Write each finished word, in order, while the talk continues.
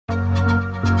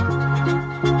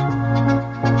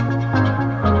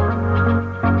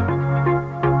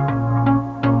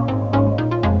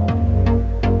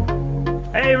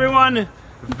everyone,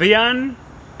 Wiehan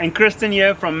and Kristen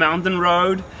here from Mountain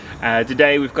Road.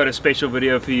 Today we've got a special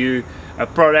video for you, a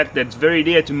product that's very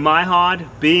dear to my heart,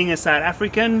 being a South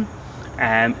African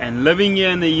and living here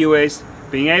in the US.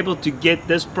 Being able to get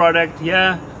this product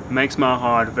here makes my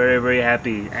heart very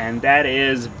happy, and that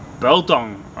is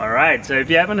Biltong. Alright, so if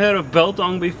you haven't heard of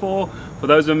Biltong before, for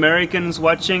those Americans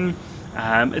watching,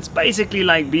 it's basically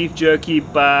like beef jerky,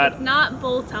 but it's not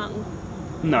Biltong.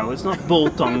 No, it's not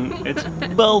Biltong, it's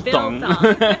Biltong.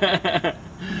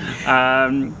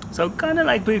 So kind of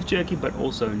like beef jerky, but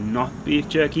also not beef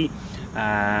jerky.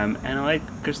 And I'll let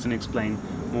Kristen explain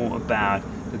more about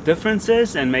the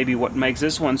differences and maybe what makes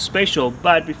this one special.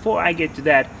 But before I get to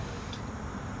that,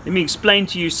 let me explain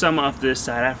to you some of the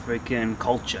South African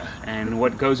culture and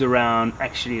what goes around,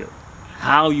 actually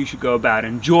how you should go about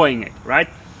enjoying it, right?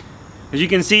 As you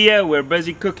can see here, we're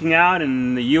busy cooking out.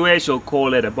 In the US you'll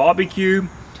call it a barbecue.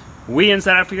 We in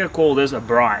South Africa call this a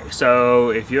braai. So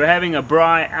if you're having a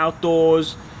braai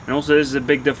outdoors, and also this is a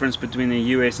big difference between the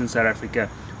US and South Africa,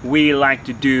 we like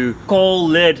to do coal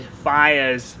lit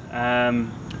fires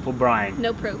for braai.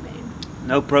 No propane.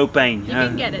 No propane. You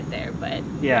can get it there, but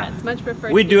yeah, it's much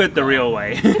preferred. We do it the real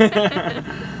way.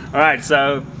 Alright,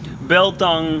 so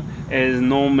Biltong is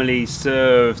normally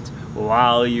served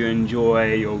while you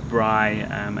enjoy your braai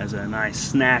as a nice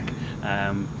snack.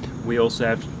 We also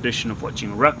have the tradition of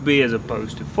watching rugby as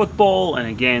opposed to football, and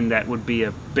again that would be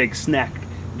a big snack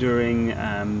during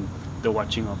the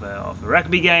watching of a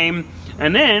rugby game.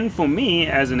 And then for me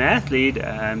as an athlete,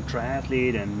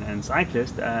 triathlete and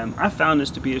cyclist, I found this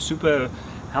to be a super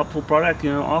helpful product.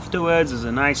 You know, afterwards as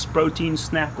a nice protein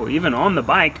snack, or even on the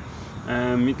bike,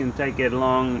 you can take it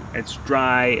along. It's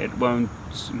dry, it won't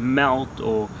melt,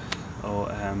 or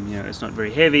you know, it's not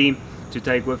very heavy to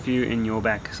take with you in your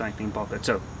back cycling pocket.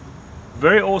 So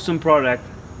very awesome product.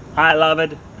 I love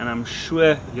it, and I'm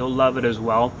sure you'll love it as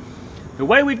well. The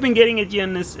way we've been getting it here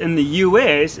in the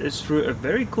US is through a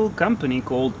very cool company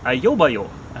called Ayoba-Yo.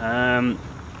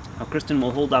 Kristen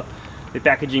will hold up the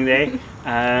packaging there.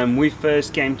 We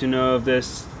first came to know of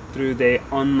this through their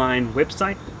online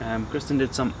website. Kristen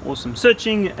did some awesome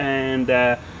searching and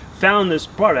found this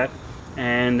product,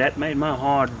 and that made my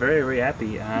heart very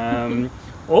happy.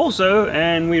 Also,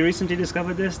 and we recently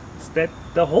discovered this, that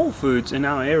the Whole Foods in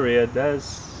our area does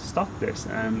stock this.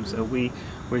 So we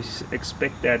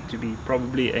expect that to be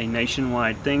probably a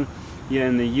nationwide thing here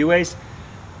in the US.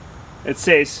 It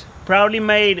says proudly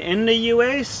made in the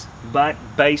US, but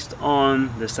based on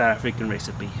the South African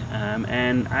recipe.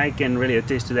 And I can really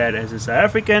attest to that. As a South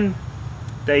African,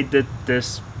 they did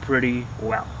this pretty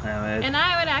well. And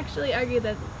I would actually argue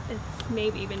that it's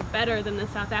maybe even better than the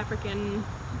South African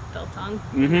Biltong.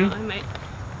 I might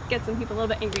get some people a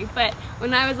little bit angry, but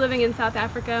when I was living in South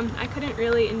Africa, I couldn't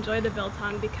really enjoy the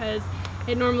Biltong because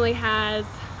it normally has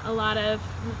a lot of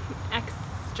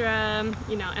extra,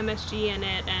 you know, MSG in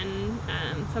it, and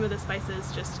some of the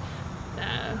spices just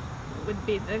would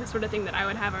be the sort of thing that I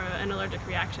would have an allergic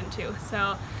reaction to.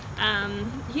 So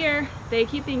here they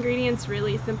keep the ingredients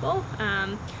really simple.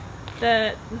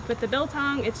 With the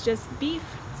Biltong, it's just beef,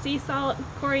 sea salt,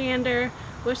 coriander,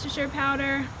 Worcestershire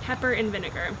powder, pepper, and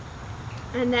vinegar.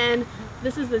 And then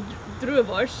this is the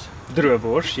Droëwors.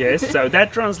 Droëwors, yes. So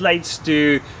that translates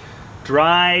to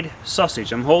dried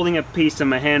sausage. I'm holding a piece in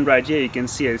my hand right here. You can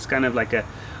see it's kind of like a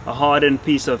hardened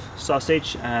piece of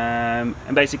sausage, and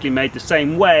basically made the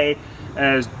same way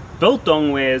as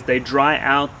Biltong, whereas they dry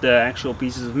out the actual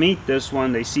pieces of meat. This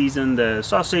one they season the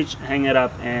sausage, hang it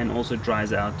up, and also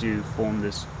dries out to form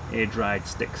this air-dried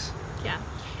sticks. Yeah.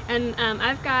 And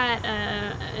I've got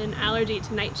an allergy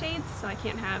to nightshades, so I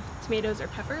can't have tomatoes or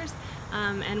peppers.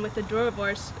 And with the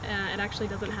Droëwors, it actually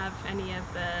doesn't have any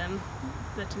of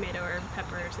the tomato or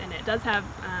peppers in it. It does have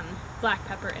black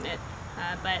pepper in it,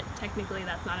 but technically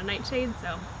that's not a nightshade,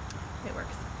 so it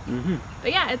works.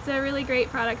 But yeah, it's a really great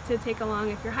product to take along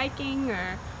if you're hiking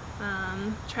or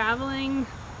traveling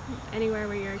anywhere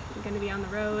where you're going to be on the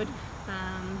road.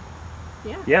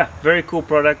 Yeah, very cool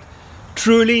product.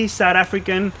 Truly South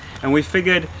African, and we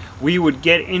figured we would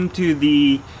get into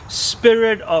the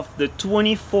spirit of the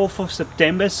 24th of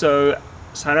September. So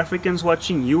South Africans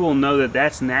watching, you will know that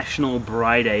that's National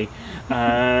Braai Day,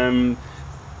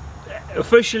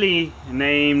 officially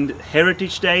named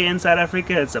Heritage Day in South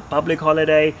Africa. It's a public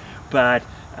holiday, but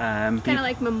it's kind of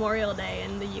like Memorial Day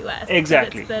in the US.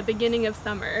 Exactly. It's the beginning of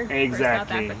summer for South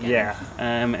Africans. Yeah.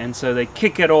 And so they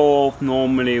kick it off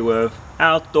normally with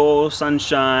outdoor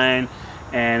sunshine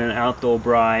and an outdoor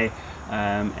braai,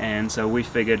 and so we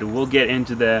figured we'll get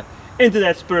into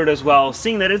that spirit as well,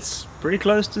 seeing that it's pretty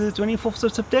close to the 24th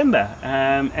of September,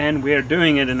 and we're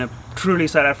doing it in a truly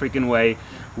South African way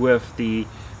with the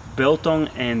Biltong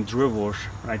and Droëwors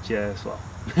right here as well.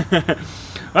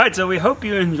 Alright, so we hope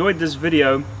you enjoyed this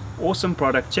video. Awesome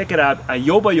product, check it out,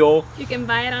 Ayoba-Yo. You can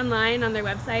buy it online on their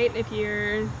website if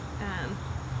you're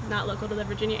not local to the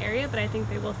Virginia area, but I think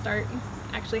they will start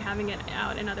actually having it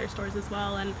out in other stores as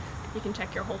well, and you can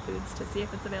check your Whole Foods to see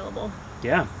if it's available.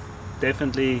 Yeah,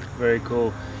 definitely very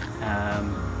cool.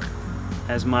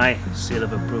 As my seal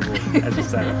of approval as a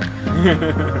seller.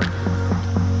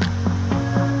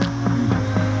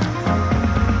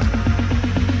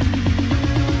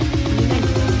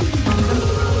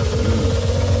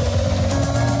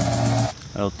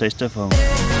 I'll taste of home.